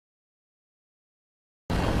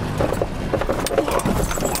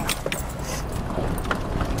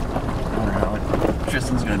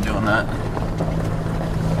Tristan's gonna do on that.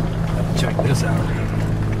 Check this out.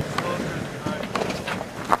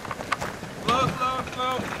 Slow, slow,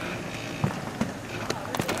 slow.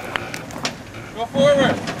 Go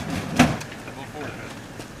forward. Go forward.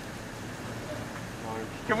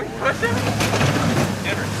 Can we push him?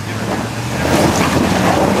 Get her, get her.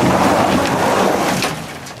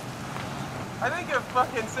 I think if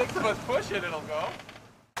fucking 6 of us push it, it'll go.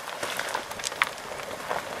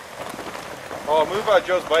 Oh, move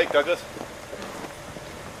Joe's bike, Douglas.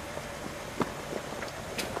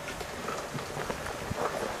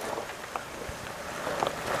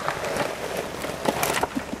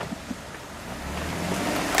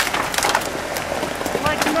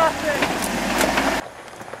 Like nothing.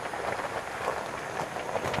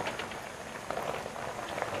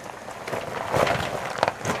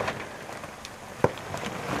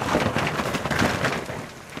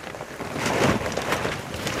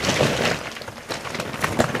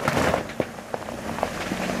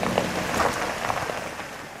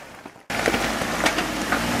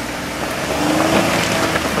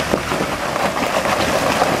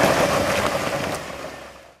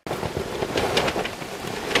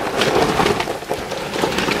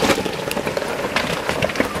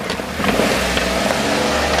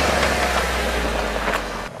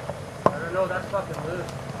 That's fucking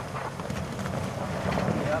loose.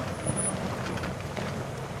 Yep.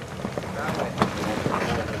 That way.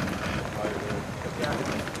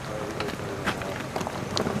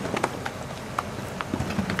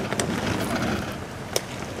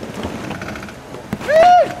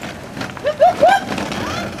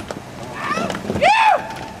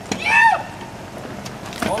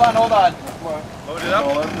 Hold on, hold on. Load it up. Oh,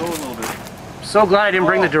 let's go a little bit. So glad I didn't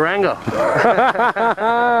bring the Durango.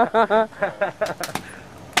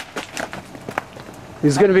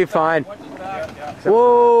 He's gonna be fine.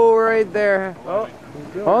 Whoa, right there.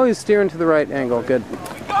 Oh, he's steering to the right angle. Good. We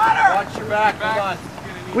got her! Watch your back, hold on.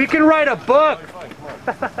 We can write a book.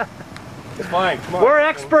 It's fine, come on. We're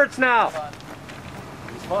experts now.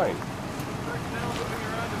 It's fine.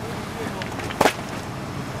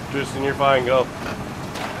 Tristan, you're fine, go.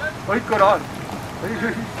 Oh, he's good on.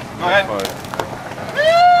 Go ahead. Woo!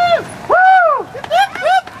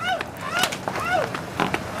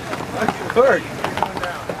 Good.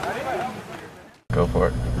 Go for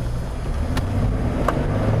it.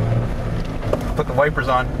 Put the wipers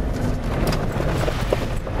on.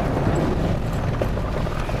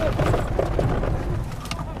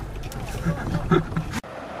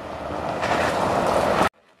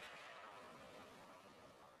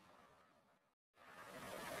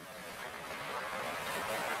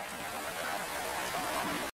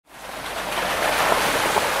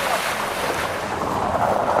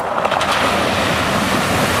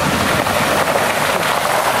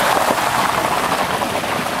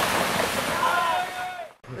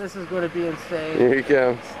 This is going to be insane. Here he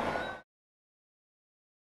comes.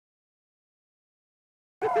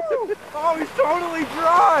 Oh, he's totally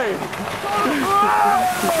dry!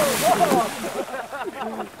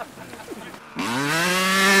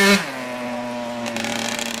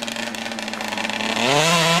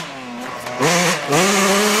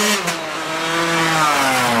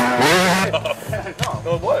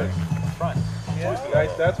 No, it was. Front. Yeah.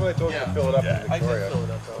 That's why I told you to fill it up in Victoria. I did fill it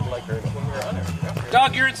up though. Like her when we were under.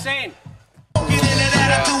 Dog, you're insane. Get into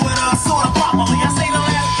that, I do it sort of properly. I say the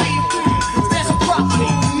last beat, special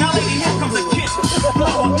property. Now lady, here comes a kiss.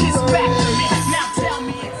 Blow a kiss back to me. Now tell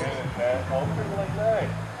me it's Like that.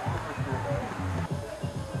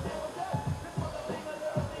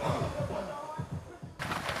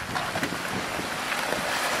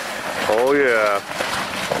 Oh yeah.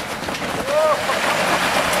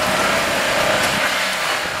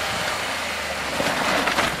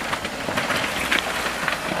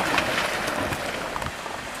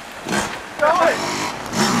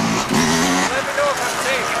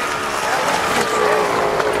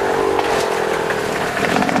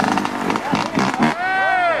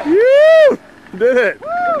 Did it!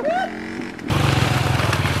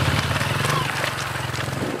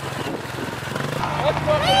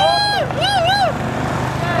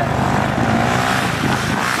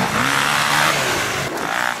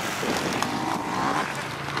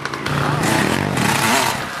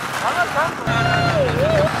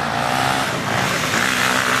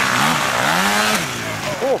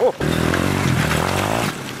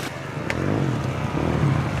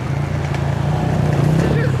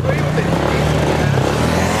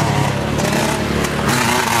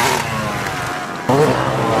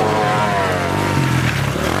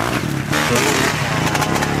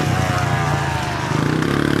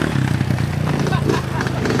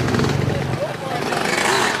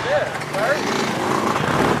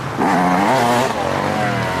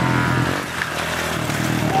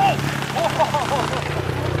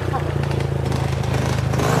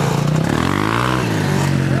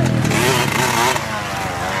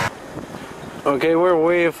 Okay, we're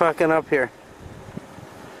way fucking up here.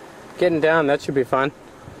 Getting down, that should be fun.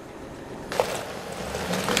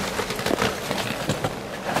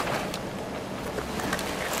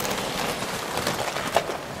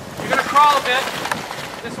 You're gonna crawl a bit.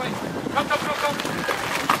 This way. Come, come, come, come.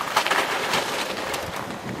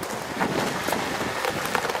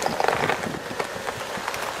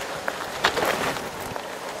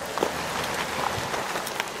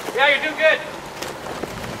 Yeah, you're doing good.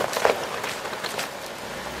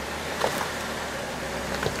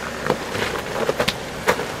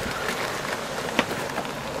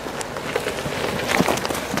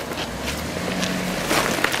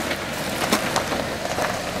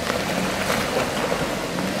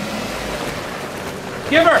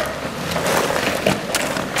 Give her!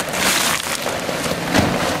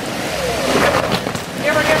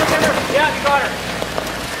 Give her, give her, give her! Yeah, you got her!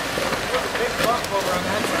 There's a big bump over on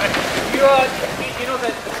that side. You know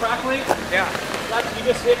the track link? Yeah. That's, you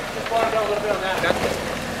just hit the bottom down a little bit on that.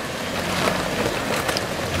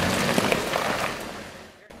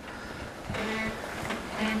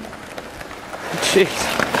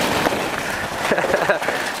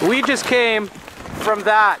 Jeez. We just came from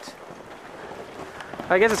that.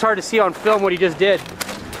 I guess it's hard to see on film what he just did.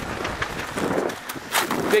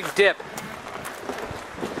 Big dip.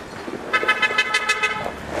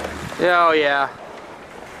 Oh yeah.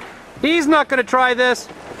 He's not gonna try this.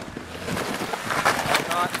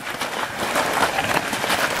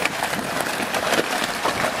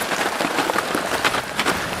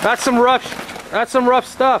 That's some rough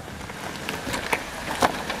stuff.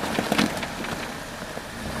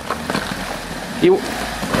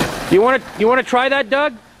 You want to try that,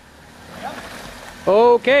 Doug? Yep.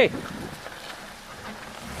 Okay.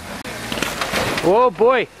 Oh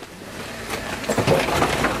boy.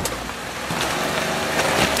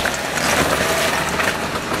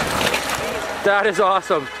 That is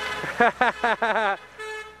awesome.